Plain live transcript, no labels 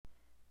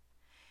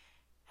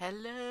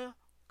Hello,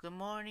 good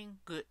morning,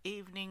 good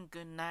evening,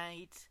 good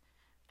night,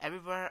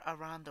 everywhere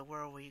around the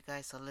world where you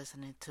guys are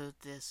listening to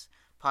this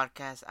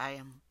podcast. I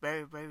am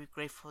very, very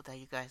grateful that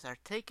you guys are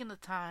taking the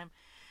time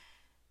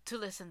to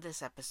listen to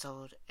this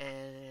episode.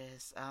 It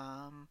is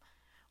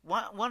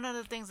one of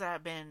the things that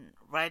I've been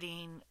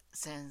writing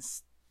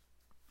since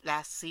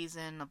last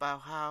season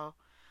about how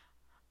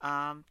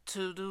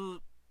to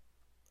do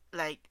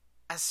like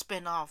a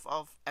spin off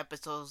of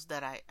episodes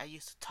that I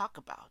used to talk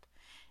about.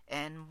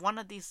 And one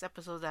of these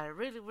episodes that I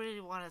really, really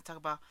wanted to talk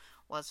about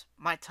was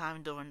my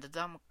time during the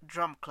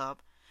drum club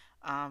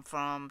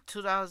from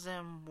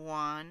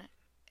 2001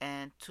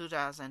 and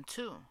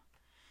 2002.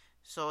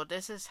 So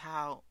this is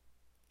how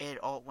it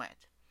all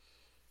went.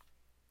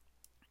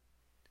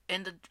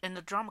 In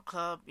the drum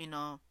club,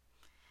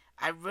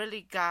 I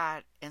really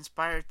got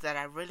inspired that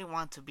I really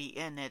want to be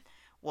in it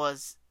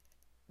was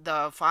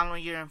the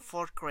following year in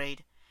fourth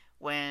grade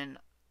when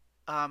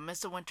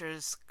Mr.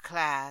 Winter's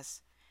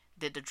class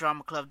did the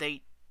drama club.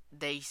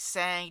 They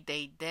sang,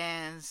 they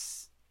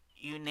danced,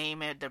 you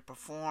name it, they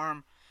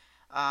performed.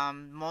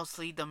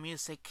 Mostly the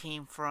music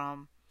came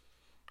from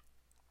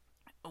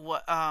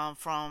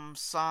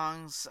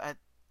songs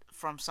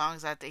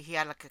that he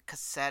had like a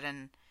cassette,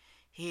 and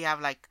he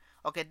have like,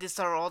 okay, these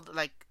are all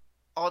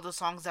the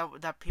songs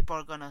that people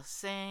are gonna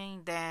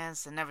sing,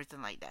 dance, and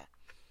everything like that.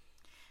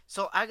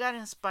 So I got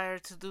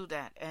inspired to do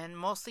that, and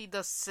mostly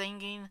the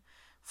singing,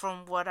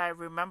 from what I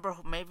remember,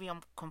 maybe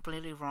I'm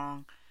completely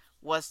wrong,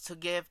 was to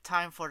give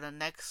time for the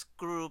next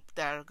group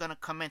that are gonna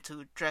come in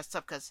to dress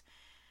up. Cause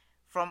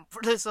for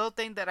this whole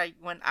thing that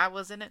when I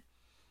was in it,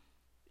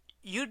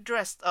 you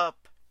dressed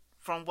up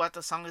from what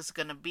the song is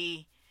gonna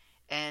be,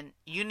 and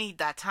you need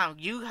that time.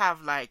 You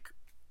have like,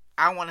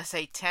 I want to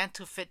say 10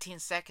 to 15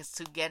 seconds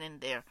to get in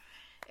there,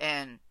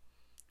 and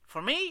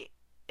for me,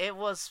 it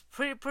was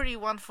pretty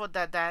wonderful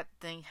that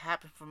thing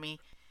happened for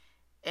me.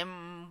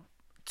 And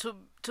to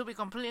be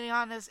completely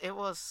honest, it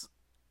was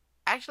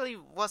actually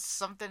was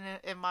something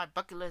in my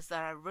bucket list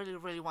that I really,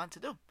 really want to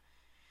do.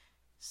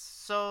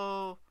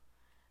 So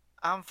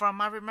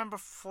from I remember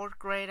fourth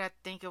grade, I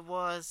think it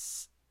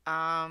was,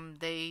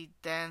 they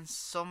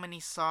danced so many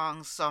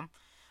songs, some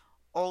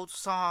old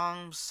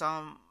songs,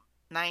 some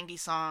 90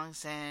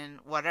 songs, and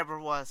whatever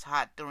was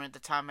hot during the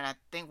time. And I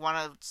think one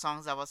of the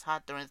songs that was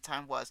hot during the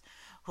time was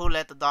 "Who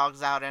Let the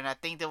Dogs Out," and I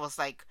think there was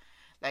like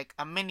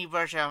a mini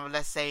version of,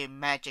 let's say,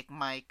 Magic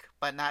Mike,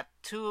 but not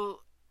too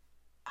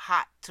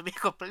hot, to be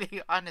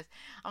completely honest.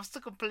 I'm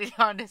still completely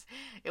honest.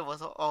 It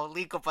was all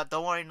legal, but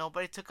don't worry,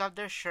 nobody took off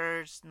their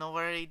shirts,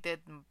 nobody did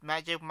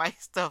Magic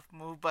Mike stuff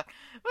move, but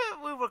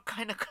we were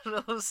kind of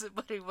close.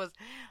 But it was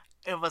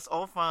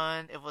all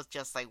fun. It was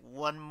just like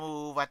one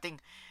move. I think,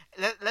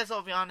 let's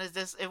all be honest,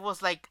 this it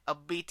was like a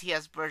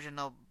BTS version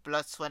of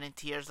Blood, Sweat and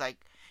Tears.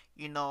 Like,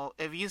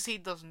 if you see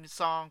those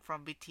song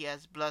from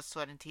BTS, Blood,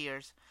 Sweat and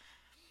Tears,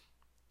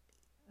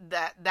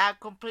 that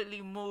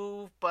completely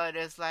moved, but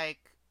it's like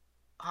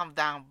calm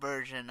down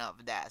version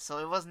of that. So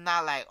it was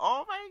not like,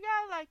 oh my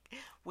god, like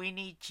we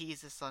need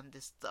Jesus on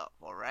this stuff,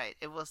 alright?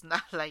 It was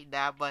not like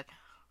that, but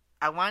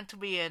I wanted to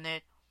be in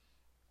it.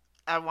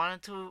 I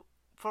wanted to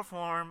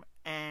perform,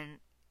 and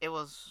it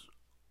was,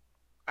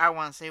 I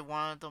want to say,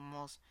 one of the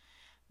most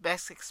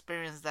best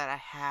experience that I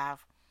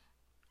have.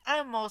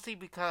 And mostly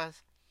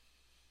because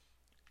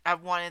I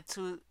wanted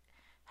to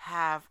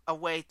have a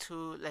way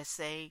to, let's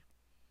say,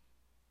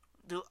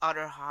 do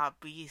other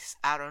hobbies.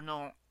 I don't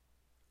know.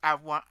 I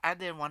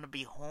didn't want to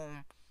be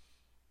home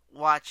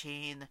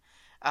watching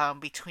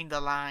Between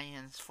the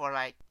Lions for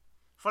like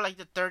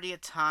the 30th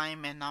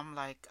time, and I'm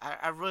like,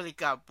 I really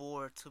got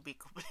bored, to be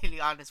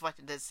completely honest,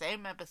 watching the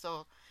same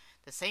episode,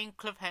 the same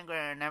cliffhanger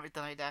and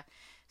everything like that.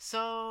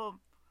 So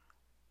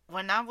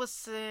when I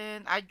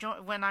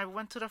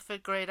went to the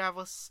fifth grade, I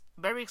was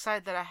very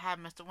excited that I had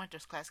Mr.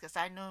 Winter's class, because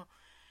I knew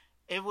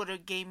it would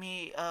have gave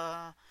me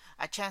a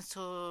chance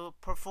to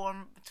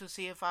perform, to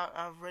see if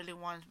I really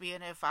wanted to be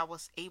in it, if I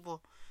was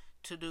able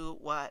to do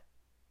what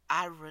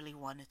I really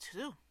wanted to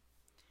do.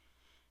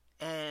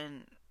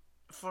 And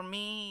for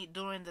me,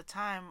 during the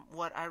time,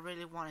 what I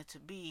really wanted to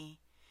be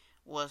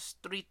was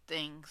three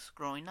things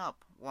growing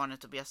up.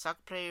 Wanted to be a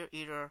soccer player,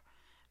 either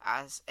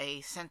as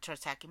a center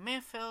attacking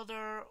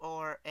midfielder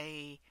or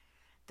a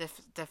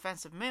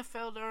defensive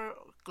midfielder,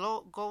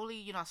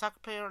 goalie, soccer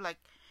player, like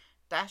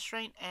that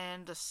strength.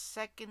 And the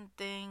second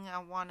thing I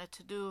wanted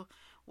to do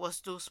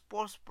was do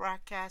sports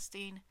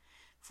broadcasting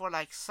for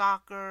like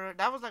soccer.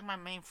 That was like my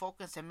main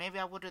focus, and maybe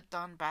I would have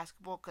done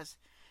basketball, because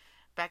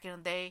back in the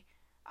day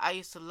I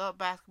used to love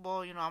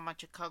basketball. I'm a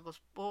Chicago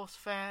Bulls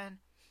fan.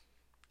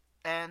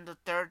 And the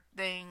third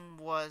thing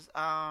was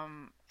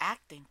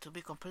acting, to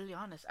be completely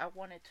honest. I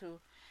wanted to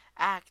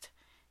act,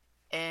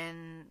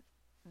 and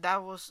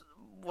that was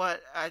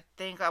what I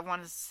think I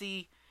wanted to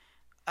see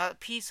a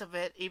piece of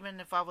it. Even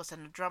if I was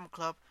in a drum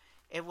club,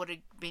 it would have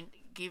been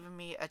giving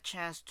me a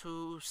chance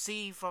to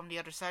see from the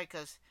other side.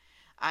 Because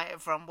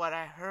from what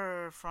I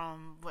heard,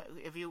 from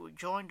if you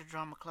join the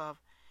drama club,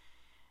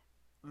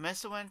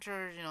 Mr.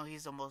 Winter,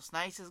 he's the most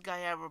nicest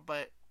guy ever.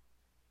 But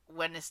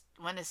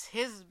when it's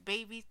his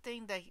baby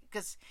thing, that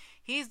because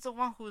he's the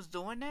one who's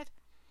doing it,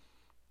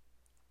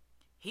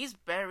 he's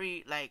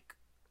very like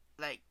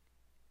like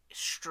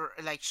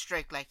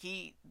strict. Like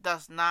he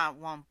does not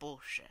want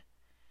bullshit,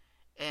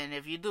 and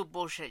if you do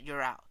bullshit,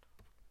 you're out.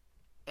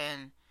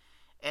 And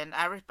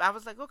I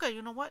was like, okay,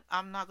 you know what?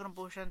 I'm not gonna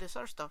bullshit on this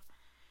other stuff.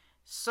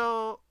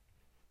 So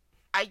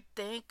I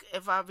think,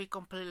 if I'll be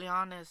completely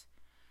honest,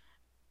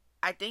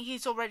 I think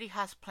he's already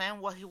has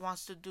planned what he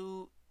wants to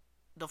do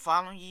the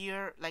following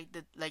year, like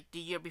the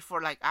year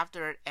before, like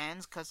after it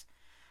ends. Cause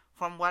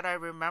from what I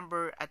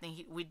remember, I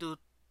think we do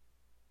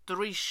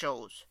three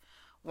shows,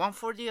 one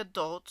for the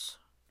adults,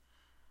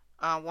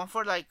 one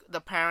for like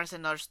the parents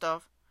and other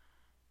stuff,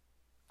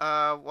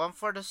 one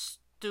for the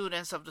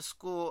students of the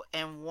school,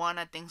 and one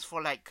I think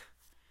for like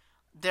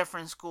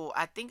different school.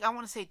 I think I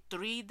want to say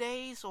 3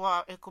 days,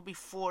 or it could be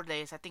 4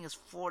 days. I think it's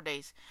 4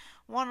 days,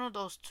 one of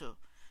those two.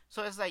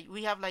 So it's like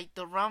we have like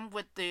the run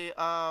with the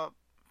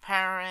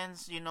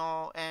parents,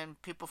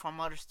 and people from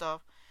other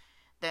stuff.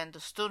 Then the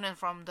student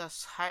from the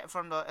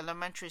from the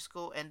elementary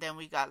school, and then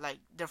we got like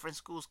different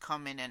schools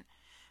coming in.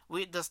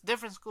 We the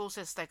different schools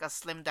is like a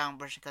slim down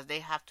version because they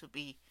have to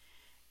be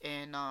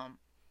in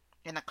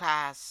in a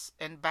class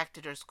and back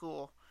to their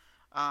school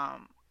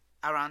um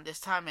around this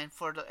time. And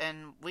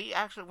we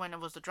actually, when it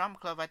was the drama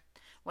club,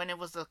 when it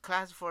was the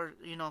class for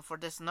for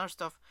this nurse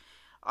stuff,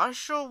 our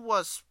show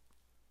was,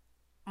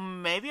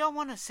 maybe I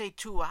want to say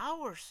 2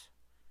 hours.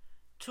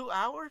 2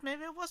 hours,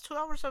 maybe it was 2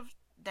 hours of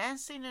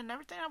dancing and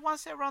everything. I want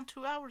to say around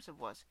 2 hours it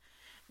was.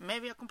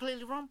 Maybe I'm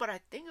completely wrong, but I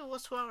think it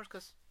was 2 hours.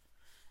 Because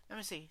let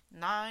me see,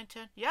 9,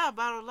 10, yeah,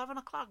 about 11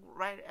 o'clock,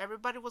 right?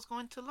 Everybody was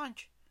going to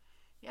lunch.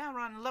 Yeah,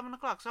 around 11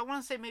 o'clock. So I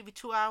want to say maybe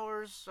 2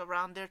 hours,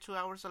 around there, 2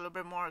 hours, a little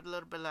bit more, a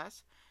little bit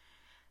less.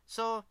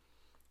 So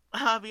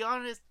I'll be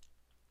honest,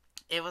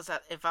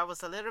 if I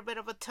was a little bit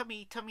of a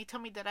tummy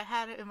that I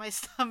had in my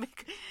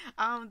stomach.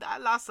 I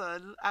lost a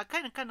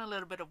kind of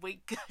little bit of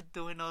weight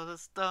doing all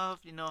this stuff.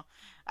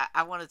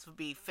 I wanted to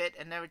be fit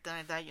and everything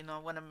like that. I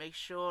want to make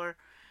sure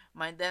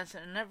my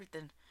dancing and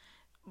everything.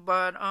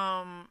 But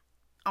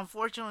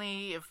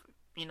unfortunately, if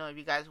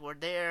you guys were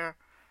there,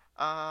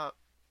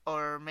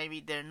 or maybe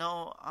there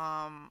no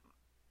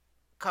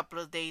couple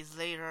of days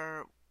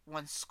later,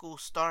 when school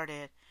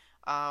started,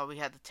 we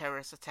had the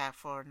terrorist attack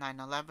for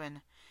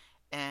 9/11.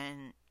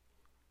 And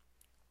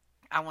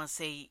I want to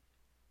say,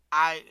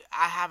 I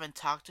haven't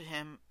talked to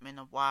him in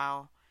a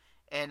while,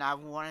 and I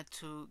wanted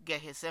to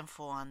get his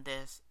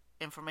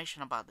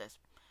information about this.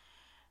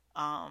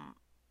 Um,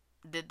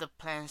 did the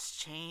plans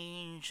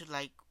change,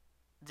 like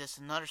this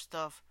and other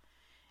stuff?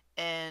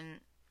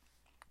 And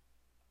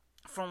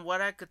from what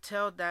I could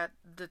tell, that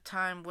the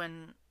time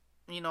when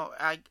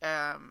I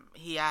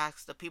he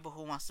asked the people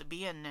who wants to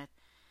be in it,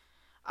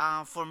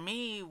 for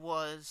me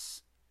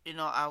was,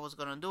 I was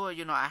gonna do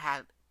it. I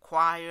had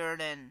choir,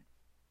 and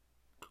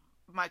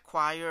my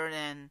choir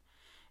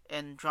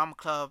and drama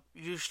club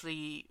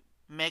usually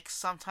mix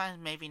sometimes,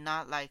 maybe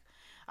not. Like,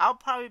 I'll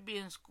probably be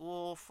in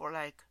school for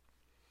like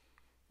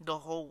the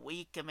whole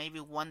week, and maybe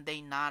one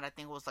day not. I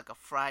think it was like a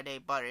Friday.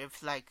 But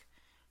if like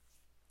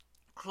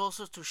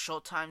closer to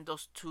showtime,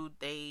 those 2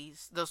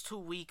 days, those 2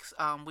 weeks,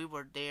 we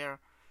were there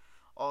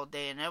all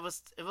day, and it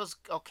was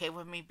okay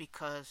with me,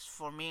 because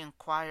for me in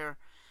choir,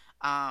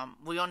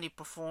 we only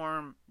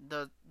perform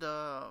the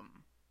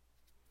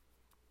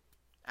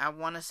I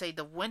want to say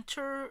the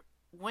winter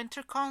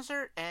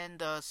concert and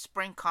the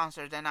spring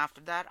concert. Then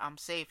after that, I'm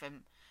safe.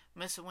 And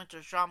Mr.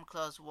 Winter's drama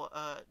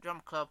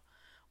club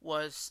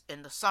was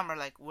in the summer.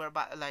 Like, we're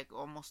about, like,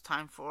 almost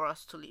time for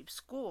us to leave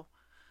school.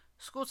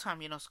 School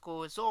time,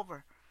 school is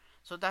over.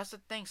 So that's the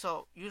thing.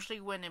 So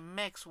usually when it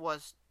mixed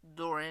was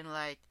during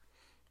like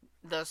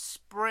the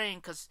spring,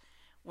 because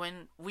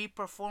when we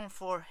perform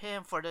for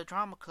him for the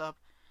drama club,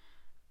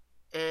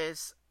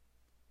 is,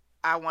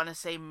 I want to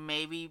say,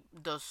 maybe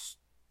those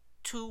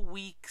 2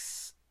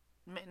 weeks.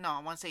 No, I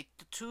want to say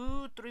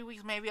 2-3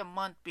 weeks, maybe a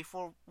month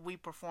before we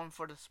perform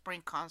for the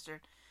spring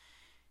concert.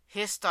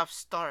 His stuff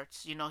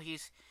starts.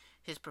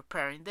 He's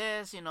preparing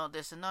this,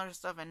 this and other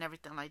stuff and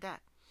everything like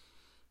that.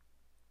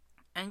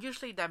 And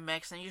usually that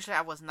mix. And usually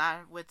I was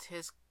not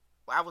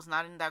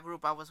in that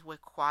group. I was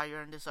with choir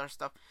and this other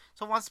stuff.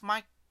 So once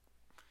my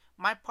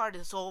part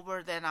is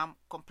over, then I'm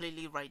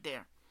completely right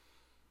there.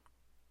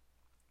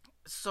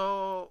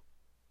 So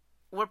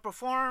we're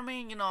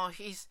performing.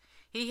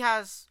 He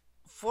has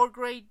fourth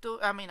grade.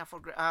 I mean,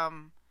 fourth grade.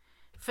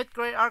 Fifth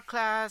grade art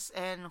class,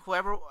 and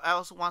whoever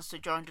else wants to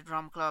join the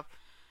drum club.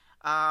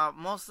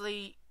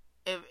 Mostly,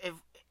 if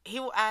he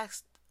will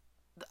ask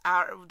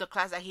the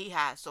class that he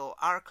has. So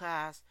our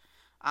class,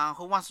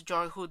 who wants to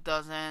join, who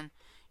doesn't.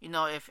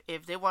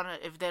 If they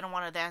don't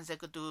want to dance, they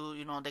could do.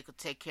 They could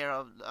take care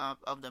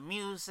of the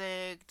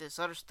music, this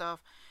other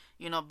stuff.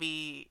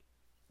 Be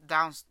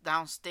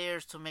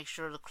downstairs to make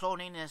sure the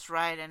clothing is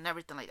right and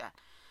everything like that.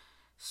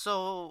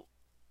 So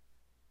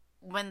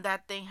when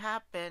that thing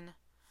happened,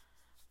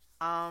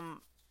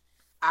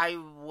 I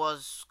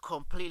was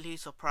completely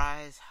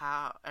surprised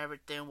how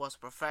everything was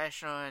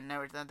professional and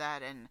everything like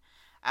that. And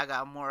I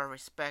got more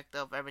respect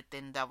of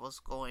everything that was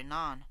going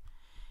on.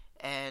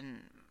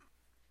 And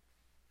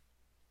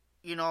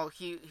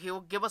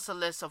he'll give us a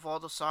list of all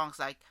the songs.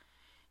 Like,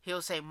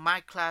 he'll say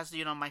my class,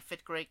 my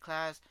fifth grade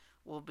class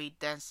will be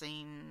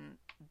dancing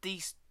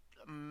these.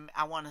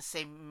 I want to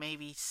say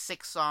maybe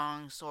 6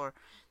 songs, or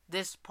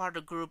this part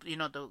of the group.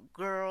 The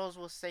girls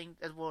will sing,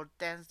 will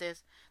dance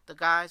this. The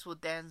guys will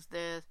dance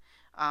this.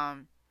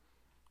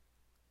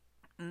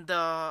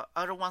 The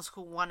other ones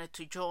who wanted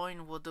to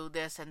join will do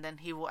this, and then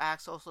he will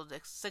ask also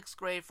the sixth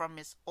grade from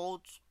his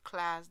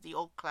the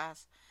old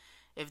class,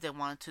 if they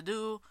wanted to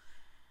do.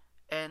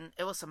 And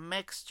it was a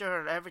mixture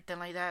of everything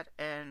like that.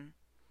 And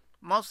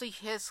mostly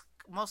his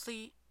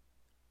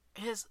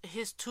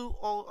two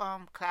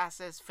old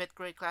classes, fifth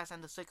grade class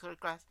and the sixth grade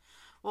class,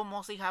 will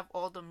mostly have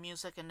all the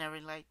music and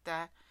everything like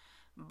that.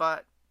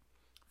 But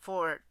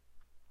for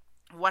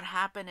what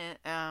happened in,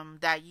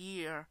 that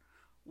year,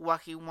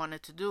 what he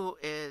wanted to do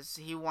is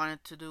he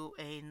wanted to do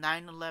a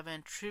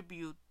 9/11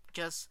 tribute.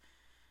 Just,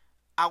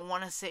 I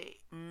want to say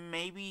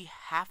maybe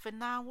half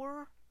an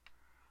hour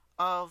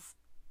of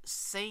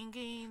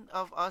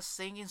of us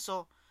singing.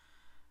 So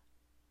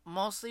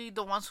mostly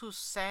the ones who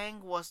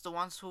sang was the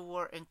ones who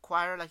were in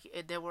choir, like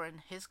they were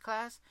in his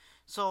class.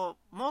 So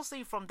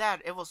mostly from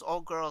that, it was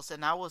all girls,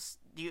 and I was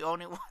the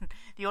only one,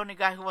 the only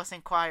guy who was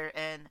in choir.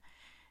 And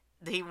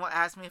they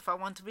asked me if I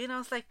want to be, and I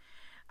was like,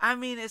 I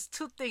mean, it's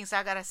two things.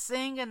 I gotta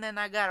sing, and then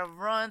I gotta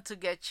run to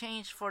get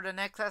changed for the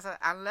next class.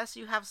 Unless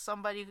you have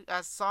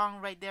a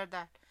song right there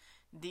that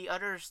the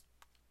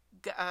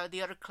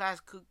the other class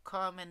could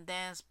come and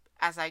dance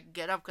as I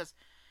get up, because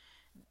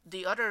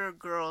the other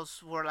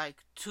girls were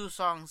like 2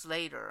 songs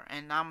later,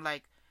 and I'm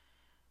like,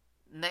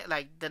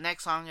 like the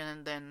next song,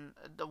 and then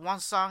the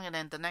one song, and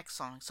then the next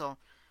song. So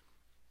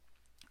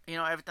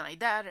everything like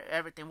that,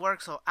 everything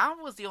works. So I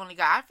was the only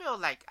guy.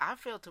 I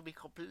feel, to be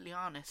completely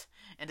honest,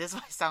 and this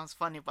might sounds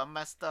funny but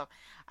messed up,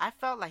 I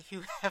felt like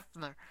Hugh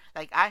Hefner.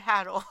 Like, I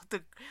had all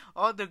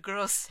the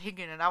girls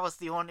singing, and I was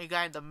the only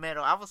guy in the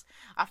middle.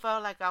 I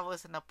felt like I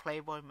was in a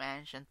Playboy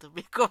mansion, to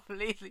be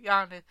completely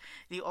honest.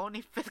 The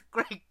only fifth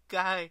grade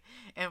guy,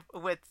 and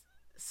with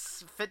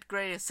fifth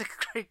grade and sixth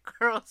grade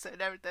girls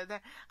and everything.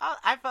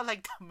 I felt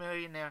like the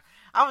millionaire.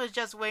 I was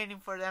just waiting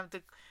for them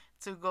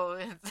to go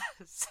and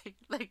sing.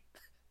 Like,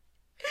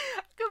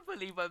 I can't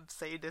believe I'm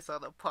saying this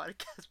on a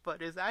podcast,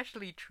 but it's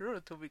actually true,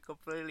 to be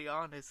completely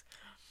honest.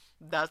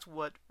 That's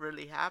what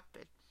really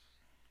happened.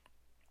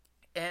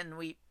 And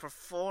we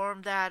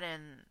performed that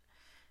and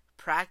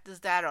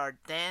practiced that, or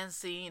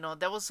dancing.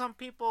 There was some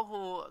people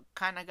who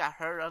kind of got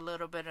hurt a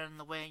little bit in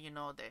the way,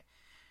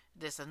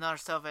 this and other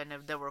stuff, and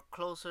if they were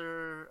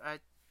closer,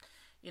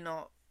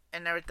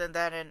 and everything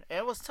that, and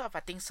it was tough.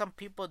 I think some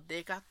people,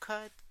 they got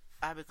cut.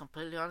 I'll be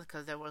completely honest,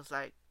 because they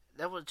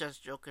were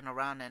just joking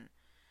around, and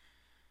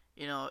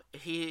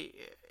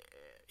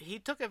he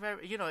took it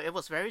very, it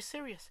was very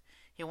serious.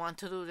 He wanted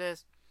to do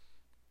this,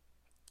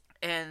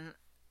 and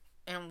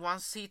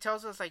once he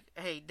tells us, like,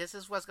 hey, this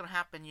is what's gonna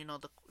happen,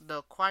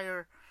 the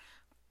choir,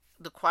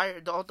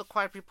 all the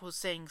choir people who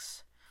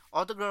sings,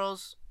 all the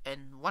girls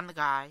and one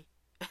guy.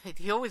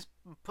 He always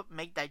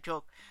make that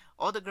joke,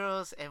 all the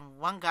girls and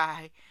one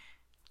guy,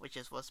 which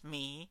was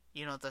me,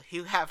 the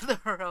Hugh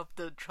Hefner of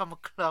the drama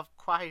club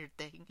choir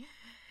thing,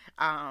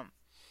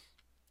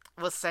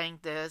 was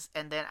saying this.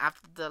 And then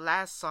after the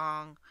last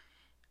song,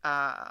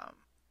 I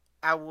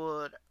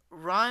would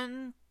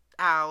run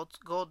out,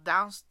 go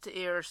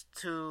downstairs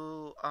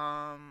to,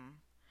 I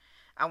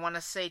want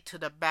to say, to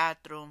the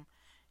bathroom,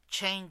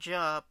 change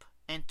up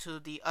into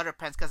the other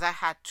pants, because I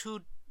had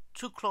two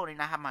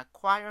clothing. I had my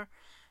choir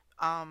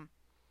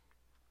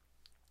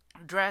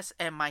dress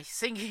and my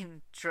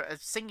singing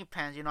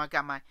pants. I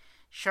got my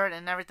shirt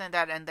and everything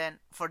that, and then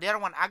for the other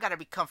one, I gotta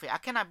be comfy. I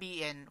cannot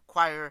be in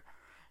choir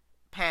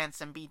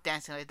pants and be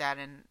dancing like that,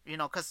 and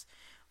because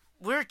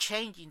we're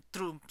changing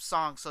through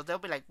songs, so they'll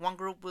be like, one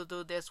group will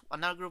do this,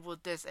 another group will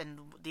do this, and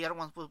the other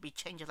ones will be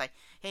changing, like,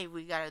 hey,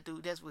 we gotta do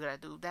this, we gotta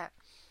do that.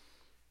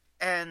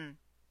 And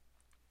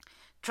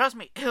trust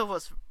me, it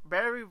was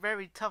very,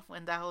 very tough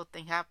when that whole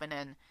thing happened.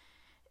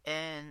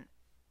 And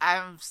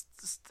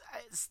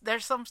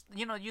there's some,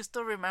 you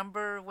still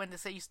remember when they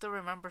say you still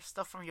remember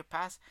stuff from your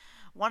past.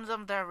 One of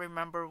them that I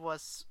remember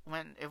was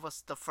when it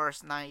was the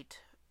first night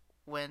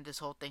when this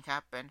whole thing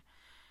happened.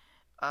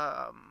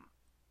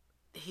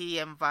 He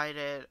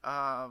invited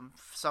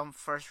some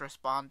first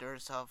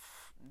responders of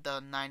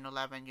the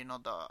 9/11,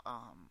 the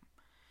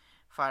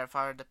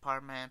fire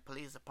department,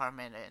 police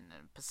department,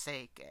 and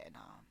Passaic. And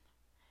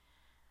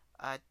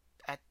I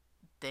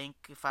think,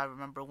 if I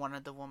remember, one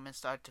of the women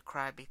started to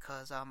cry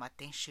because I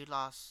think she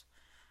lost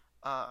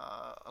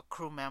a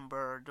crew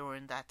member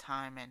during that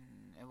time,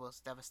 and it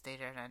was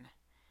devastated. And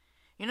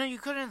you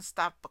couldn't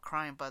stop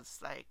crying, but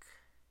it's like,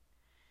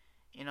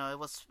 it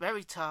was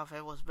very tough.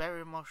 It was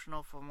very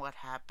emotional from what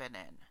happened.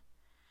 And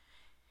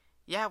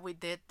yeah, we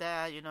did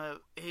that.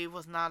 He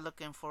was not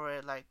looking for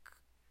it, like,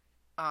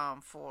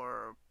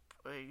 for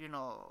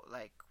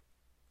like,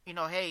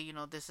 hey,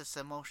 this is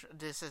emotion,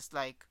 this is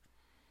like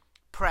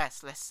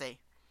press, let's say.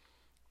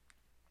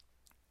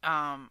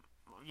 Um,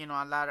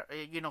 a lot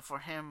of for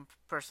him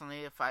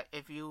personally,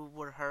 if you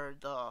would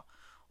heard the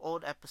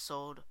old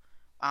episode,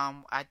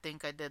 I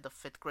think I did the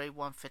fifth grade,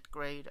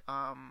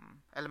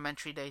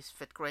 elementary days,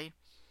 fifth grade.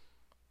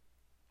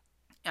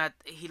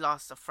 He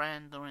lost a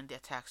friend during the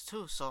attacks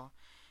too, so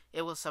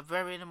it was a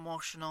very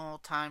emotional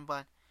time.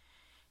 But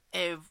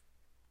if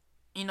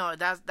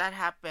that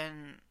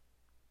happened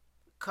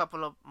a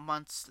couple of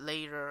months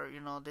later,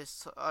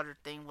 this other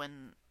thing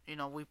when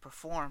we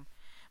performed,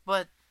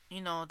 but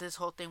this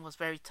whole thing was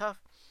very tough.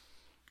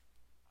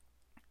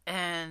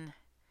 And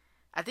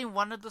I think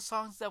one of the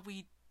songs that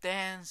we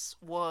danced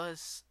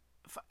was,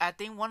 I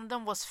think one of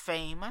them was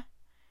Fame. I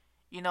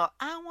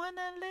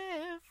wanna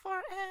live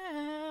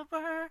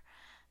forever.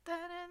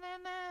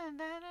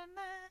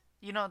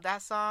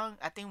 That song.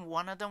 I think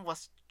one of them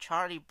was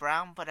Charlie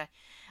Brown, but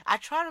I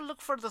tried to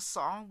look for the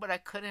song, but I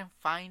couldn't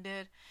find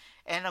it.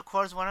 And of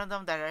course, one of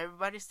them that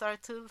everybody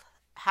started to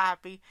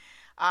happy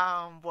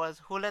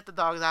was Who Let the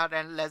Dogs Out.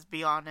 And let's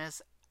be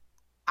honest,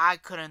 I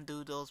couldn't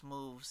do those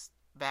moves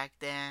back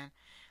then.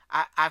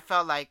 I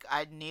felt like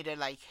I needed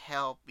like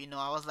help.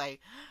 I was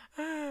like,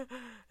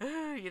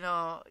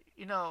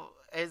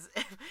 it's,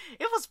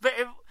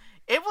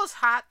 it was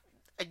hot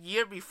a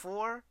year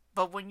before,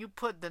 but when you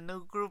put the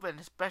new group and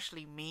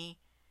especially me,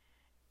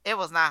 it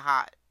was not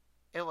hot.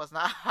 It was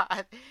not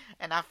hot,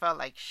 and I felt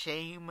like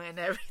shame and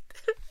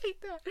everything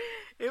like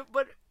that.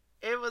 But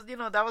it was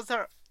that was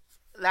her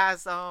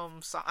last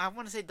song. I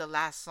want to say the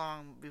last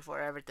song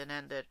before everything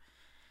ended,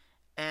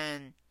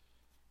 and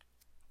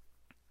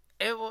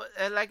it was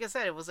like I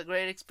said, it was a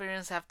great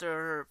experience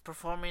after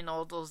performing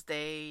all those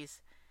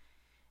days.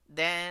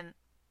 Then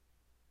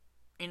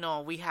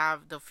we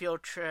have the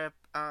field trip.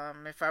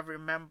 If I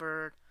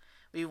remember,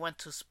 we went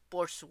to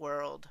Sports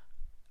World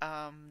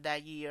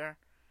that year.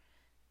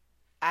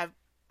 I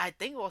I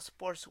think it was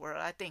Sports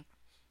World. I think,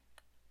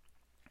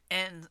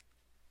 and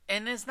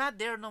it's not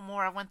there no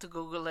more. I went to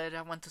Google it.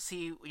 I went to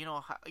see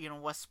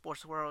what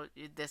Sports World,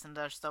 this and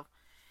that stuff.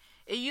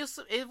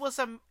 It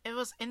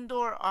was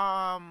indoor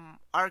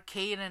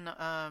arcade and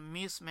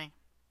amusement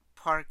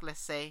park. Let's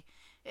say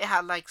it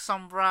had like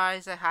some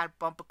rides. It had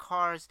bumper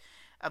cars,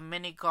 a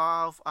mini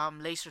golf,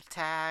 laser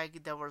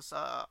tag. There was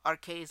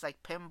arcades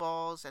like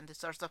pinballs and this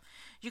sort of stuff.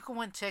 You could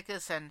win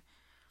tickets, and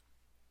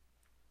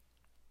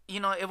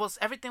it was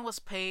everything was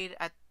paid.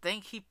 I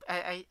think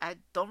I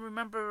don't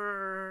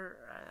remember.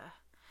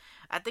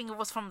 I think it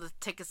was from the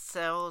ticket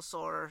sales,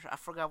 or I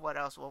forgot what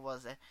else. What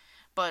was it?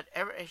 But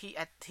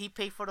he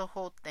paid for the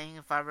whole thing,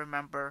 if I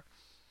remember.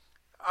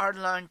 Our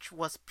lunch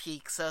was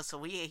pizza, so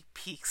we ate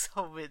pizza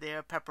over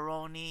there,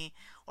 pepperoni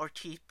or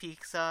cheese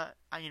pizza.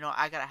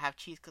 I gotta have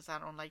cheese because I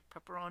don't like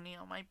pepperoni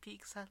on my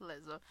pizza.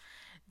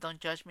 Don't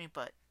judge me,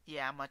 but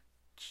yeah, I'm a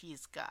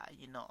cheese guy.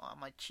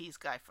 I'm a cheese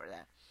guy for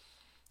that.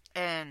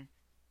 And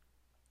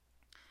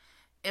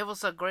it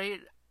was a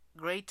great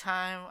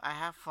time. I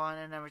had fun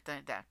and everything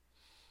like that.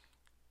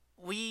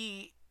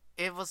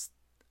 It was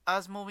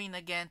us moving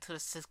again to the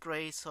sixth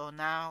grade, so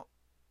now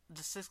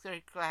the sixth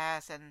grade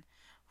class, and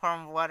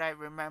from what I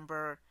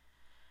remember,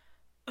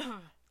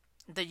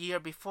 the year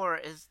before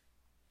is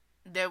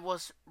there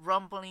was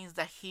rumblings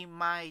that he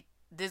might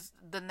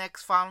the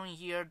next following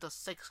year, the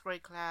sixth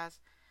grade class,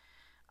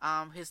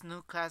 his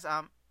new class,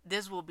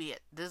 this will be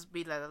it. This will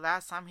be like the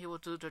last time he will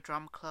do the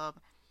drum club,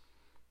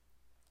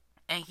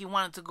 and he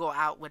wanted to go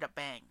out with a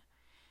bang,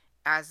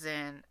 as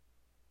in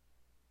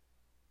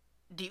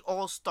the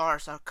all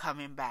stars are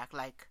coming back.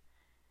 Like,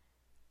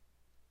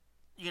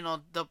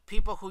 the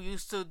people who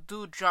used to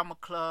do drama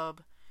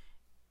club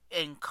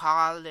in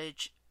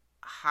college,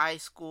 high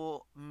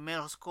school,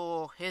 middle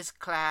school, his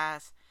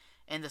class,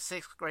 and the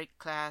sixth grade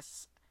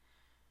class,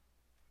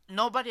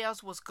 nobody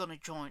else was gonna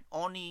join.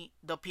 Only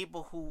the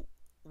people who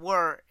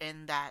were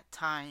in that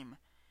time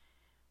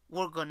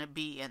were gonna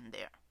be in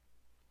there.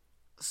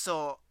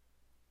 So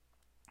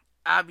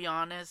I'll be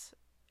honest,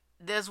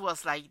 this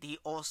was like the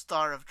all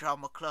star of the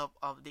drama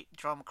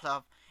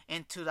club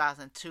in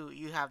 2002.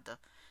 You have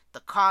the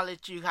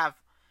college. You have,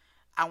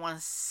 I want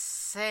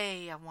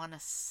to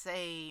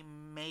say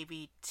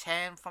maybe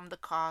 10 from the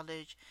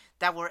college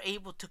that were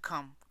able to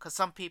come, because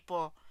some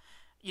people,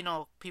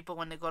 people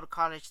when they go to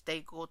college,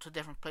 they go to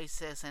different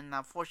places, and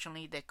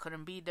unfortunately they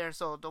couldn't be there.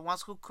 So the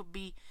ones who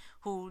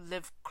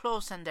live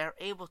close and they're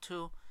able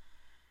to,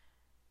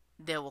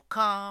 they will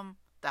come.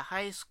 The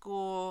high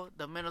school,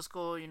 the middle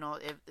school,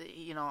 if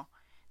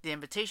the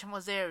invitation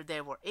was there,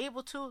 they were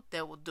able to,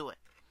 they will do it.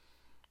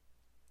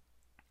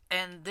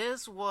 And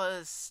this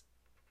was,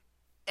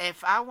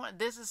 if I want,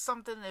 this is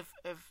something,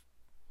 if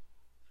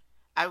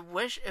I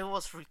wish it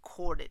was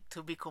recorded,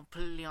 to be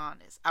completely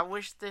honest. I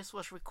wish this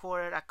was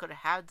recorded. I could have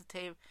had the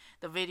tape,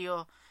 the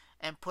video,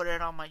 and put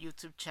it on my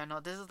YouTube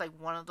channel. This is like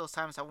one of those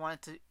times I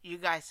wanted you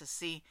guys to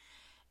see.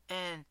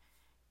 And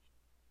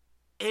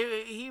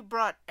he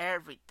brought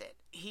everything.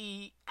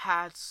 He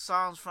had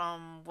songs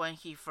from when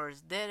he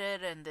first did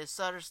it and this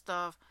other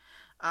stuff.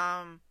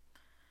 I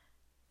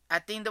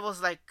think there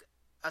was like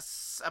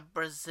a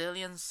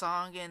Brazilian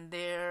song in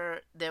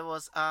there. There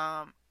was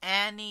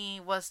Annie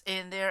was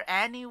in there.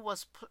 Annie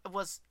was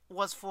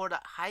for the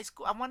high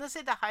school. I want to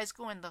say the high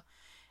school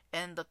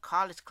and the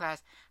college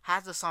class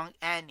has the song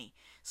Annie.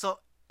 So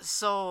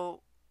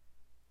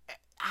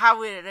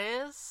how it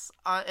is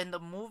in the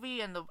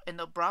movie in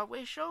the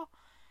Broadway show,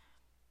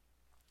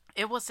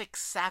 it was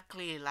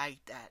exactly like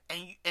that,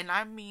 and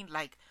I mean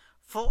like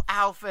full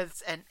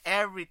outfits and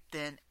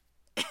everything.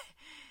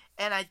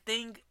 And I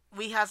think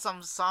we had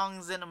some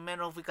songs in the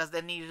middle because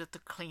they needed to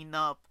clean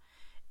up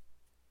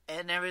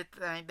and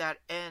everything like that.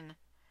 And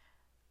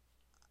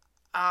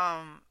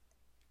um,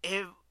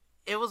 it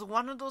it was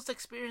one of those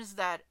experiences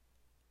that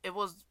it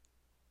was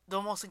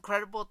the most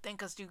incredible thing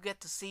because you get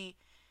to see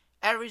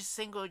every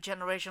single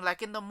generation,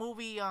 like in the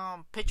movie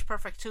Pitch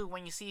Perfect 2,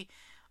 when you see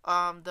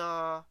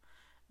the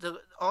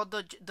all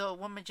the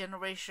woman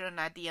generation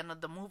at the end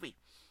of the movie.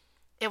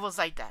 It was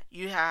like that.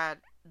 You had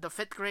the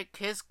fifth grade,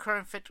 his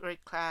current fifth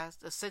grade class,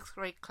 the sixth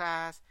grade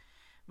class,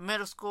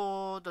 middle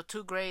school, the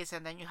two grades,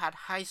 and then you had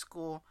high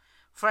school,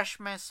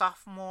 freshman,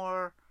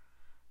 sophomore,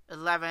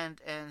 11th,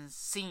 and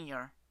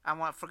senior.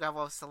 Forgot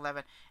what was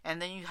 11.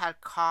 And then you had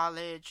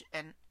college,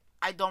 and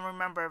I don't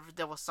remember if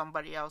there was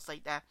somebody else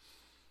like that.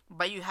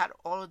 But you had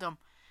all of them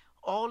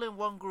all in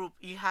one group.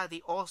 You had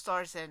the All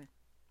Stars and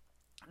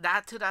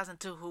that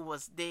 2002 who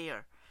was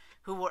there,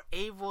 who were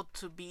able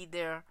to be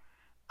there,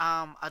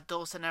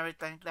 adults and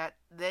everything like that.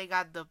 They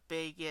got the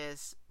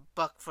biggest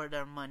buck for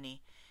their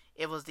money.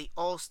 It was the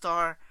All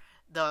Star.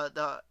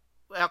 The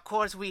Of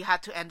course we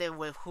had to end it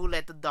with Who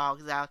Let the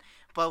Dogs Out,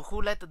 but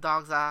Who Let the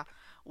Dogs Out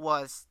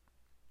was,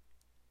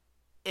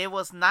 it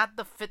was not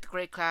the fifth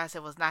grade class.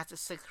 It was not the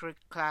sixth grade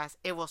class.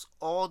 It was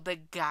all the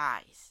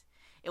guys.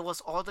 It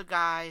was all the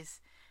guys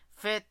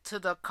fit to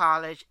the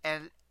college,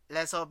 and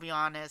let's all be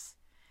honest,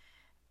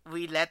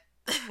 we let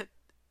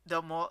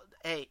the more,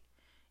 hey,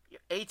 you're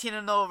 18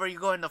 and over, you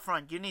go in the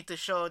front. You need to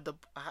show the,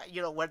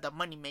 where the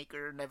money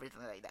maker and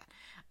everything like that.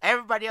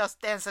 Everybody else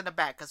stands in the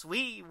back because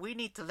we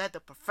need to let the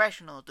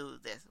professional do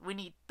this. We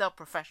need the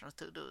professionals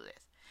to do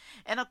this.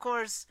 And of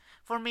course,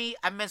 for me,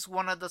 I missed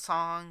one of the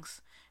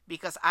songs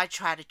because I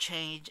tried to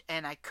change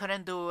and I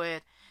couldn't do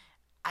it.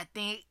 I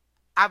think,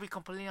 I'll be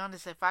completely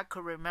honest, if I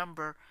could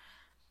remember,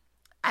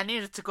 I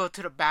needed to go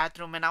to the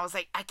bathroom and I was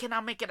like, I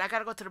cannot make it. I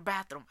gotta go to the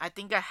bathroom. I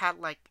think I had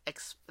like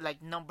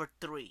number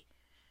 3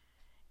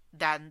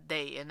 that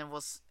day, and it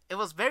was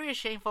very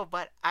shameful.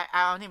 But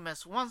I only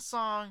missed one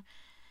song,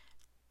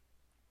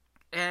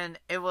 and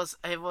it was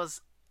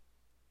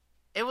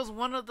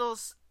one of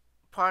those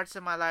parts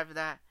in my life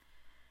that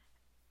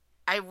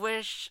I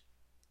wish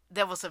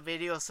there was a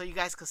video so you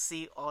guys could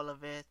see all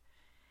of it.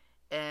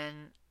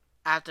 And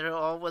after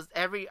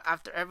every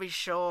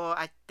show,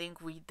 I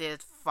think we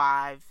did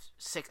 5,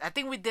 6. I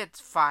think we did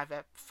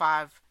 5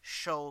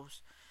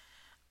 shows.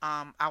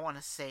 I want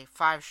to say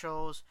 5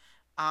 shows.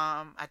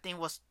 I think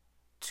it was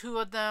 2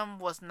 of them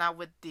was not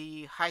with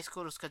the high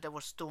schoolers because they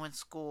were still in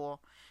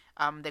school.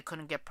 They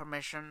couldn't get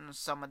permission.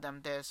 Some of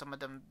them did. Some of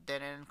them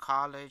didn't in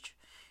college.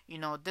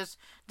 This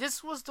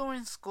was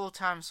during school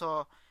time.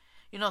 So,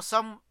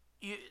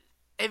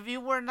 if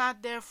you were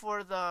not there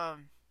for the,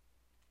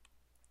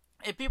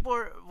 if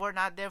people were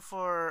not there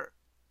for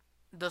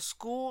the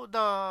school,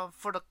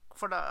 for the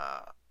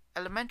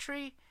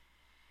elementary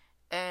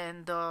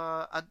and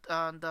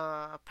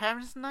the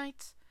parents'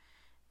 nights,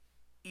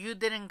 you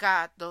didn't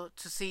got to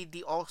see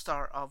the All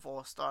Star of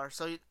All Stars.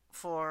 So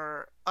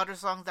for other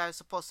songs that are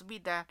supposed to be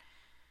that,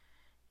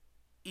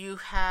 you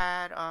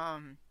had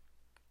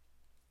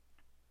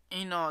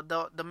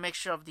the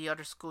mixture of the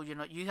other school.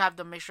 You have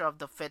the mixture of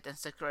the fifth and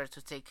sixth grade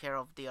to take care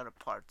of the other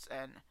parts.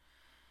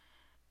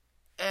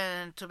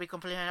 And to be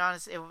completely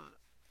honest,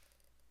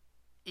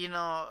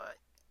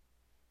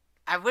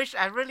 I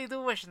really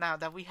do wish now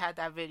that we had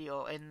that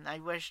video, and I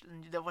wish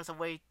there was a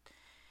way.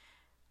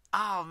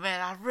 Oh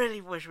man, I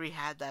really wish we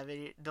had that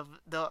video.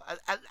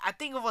 I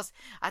think it was,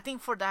 I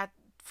think for that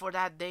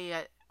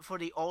day, for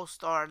the All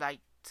Star, like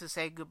to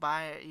say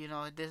goodbye.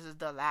 This is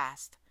the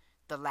last.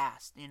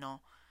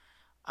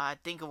 I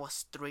think it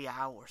was 3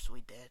 hours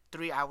we did.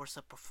 3 hours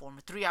of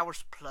performance. 3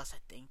 hours plus, I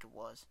think it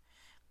was.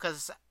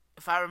 Because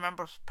if I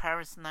remember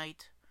Parents'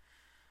 Night,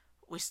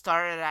 we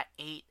started at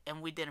 8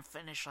 and we didn't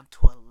finish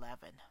until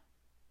 11.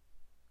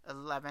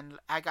 11.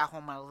 I got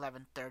home at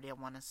 11:30, I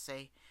want to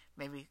say.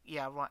 Maybe,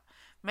 yeah,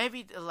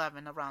 maybe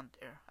 11, around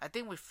there. I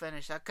think we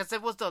finished that because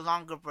it was the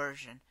longer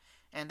version.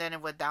 And then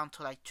it went down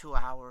to like 2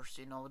 hours.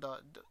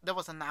 There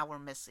was an hour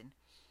missing.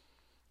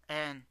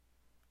 And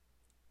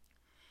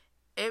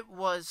it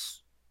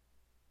was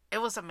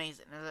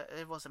amazing.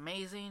 It was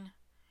amazing.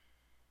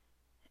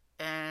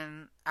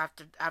 And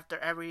after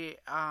everything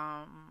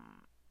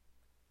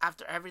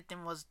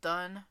was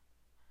done,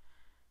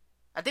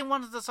 I think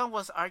one of the songs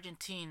was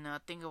Argentina. I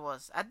think it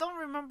was. I don't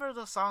remember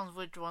the songs.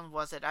 Which one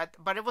was it?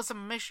 But it was a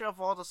mixture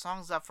of all the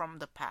songs that from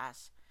the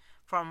past,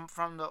 from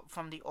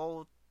the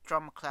old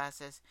drama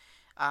classes.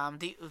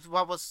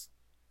 What was,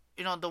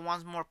 the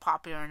ones more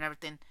popular and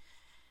everything.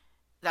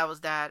 That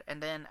was that.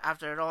 And then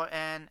after it all,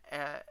 and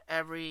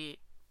every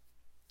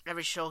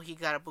every show he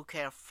got a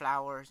bouquet of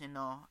flowers, you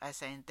know, as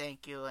saying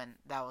thank you. And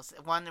that was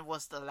one. It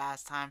was the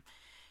last time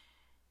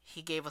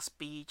he gave a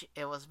speech.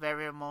 It was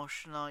very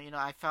emotional. You know,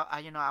 I felt,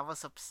 you know, I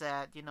was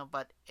upset, you know,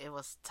 but it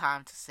was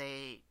time to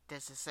say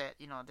this is it.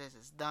 You know, this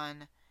is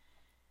done.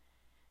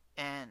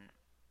 And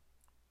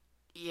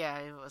yeah,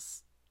 it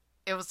was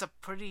a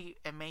pretty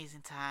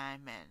amazing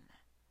time. And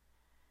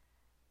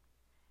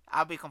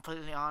I'll be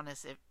completely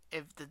honest,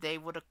 if the day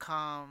would have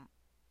come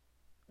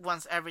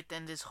once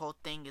everything, this whole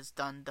thing is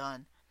done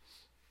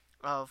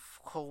of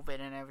COVID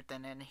and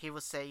everything, and he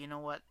would say, you know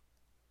what,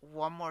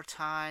 one more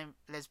time,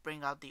 let's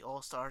bring out the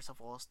all stars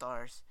of all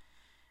stars.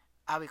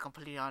 I'll be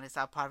completely honest,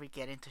 I'll probably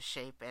get into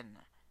shape, and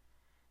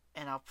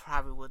I'll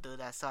probably will do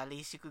that. So at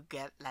least you could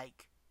get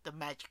like the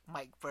Magic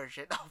Mike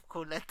version of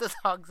Cool Let the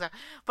Dogs Out.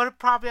 But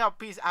probably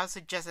I'll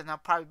suggest it. I'll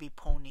probably be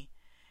Pony,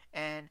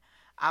 and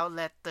I'll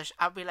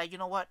be like, you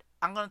know what,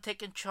 I'm gonna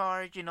take in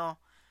charge. You know,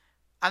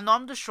 I know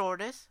I'm the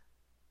shortest.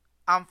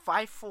 I'm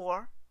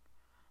 5'4",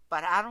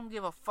 but I don't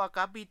give a fuck.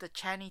 I'll be the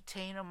Channing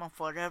Tatum of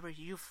whatever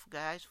you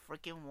guys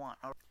freaking want.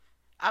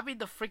 I'll be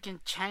the freaking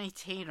Channing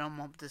Tatum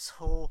of this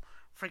whole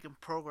freaking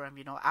program.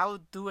 You know, I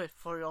will do it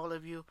for all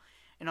of you.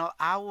 You know,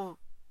 I will.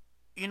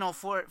 You know,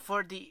 for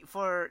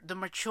the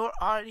mature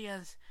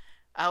audience,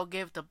 I'll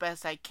give the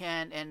best I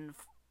can,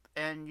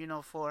 and you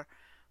know, for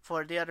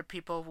the other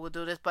people who will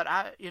do this. But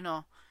uh,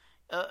 it'll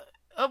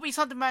be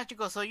something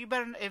magical. So you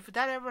better, if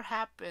that ever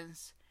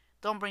happens,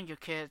 don't bring your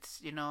kids.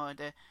 You know,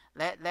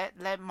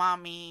 let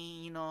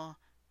mommy.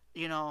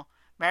 You know,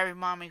 marry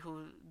mommy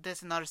who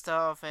this and other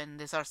stuff and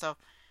this other stuff.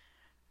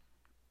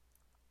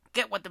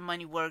 Get what the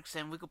money works,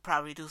 and we could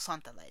probably do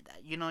something like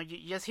that. You know, you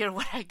just hear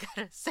what I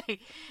gotta say,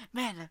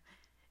 man.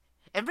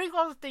 And bring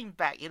all the things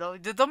back. You know,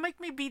 don't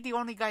make me be the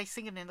only guy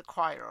singing in the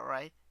choir. All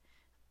right.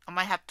 I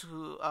might have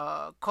to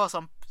call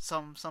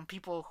some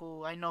people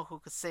who I know who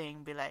could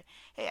sing. Be like,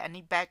 hey, I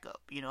need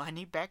backup. You know, I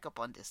need backup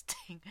on this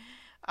thing.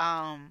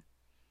 Um,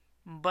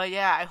 but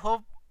yeah, I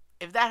hope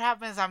if that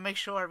happens, I make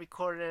sure I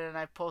recorded it and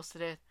I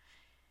posted it.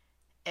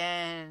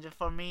 And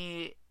for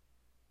me,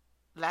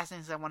 last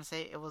things I want to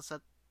say, it was a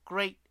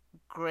great,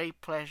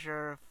 great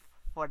pleasure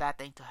for that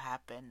thing to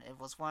happen. It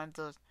was one of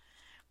the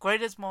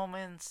greatest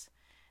moments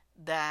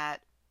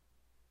that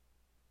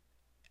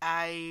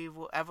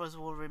ever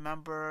will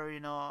remember. You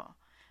know,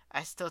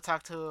 I still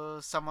talk to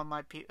some of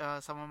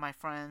my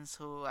friends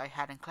who I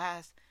had in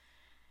class,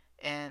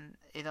 and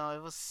you know,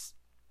 it was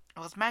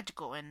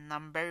magical, and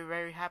I'm very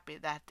very happy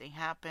that thing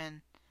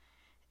happened.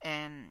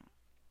 And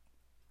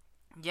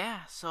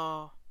yeah,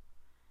 so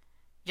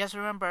just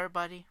remember,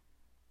 everybody,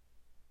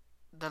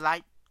 the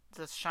light,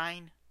 the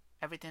shine,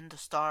 everything, the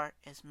star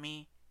is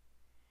me.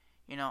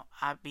 You know,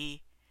 I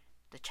be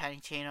the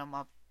Channing Tatum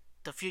of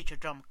the Future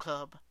Drum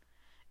Club.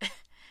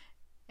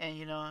 And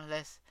you know,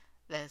 let's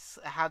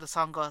how the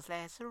song goes,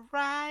 let's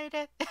ride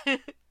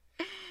it.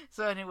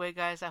 So anyway,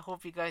 guys, I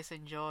hope you guys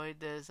enjoyed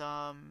this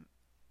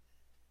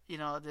you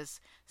know, this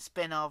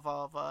spin-off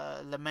of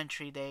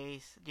elementary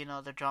days, you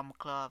know, the drama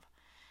club.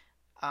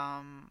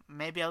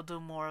 Maybe I'll do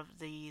more of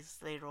these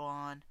later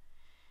on.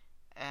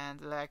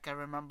 And like I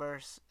remember,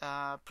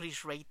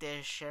 please rate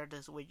this, share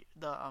this with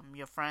the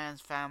your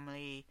friends,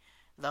 family,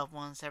 loved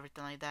ones,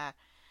 everything like that.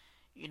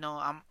 You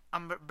know,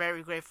 I'm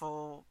very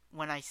grateful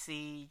when I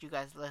see you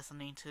guys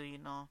listening to, you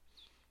know,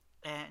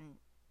 and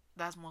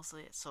that's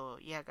mostly it. So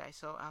yeah, guys,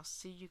 so I'll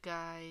see you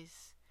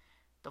guys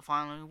the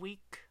following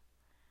week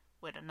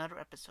with another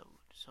episode.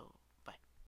 So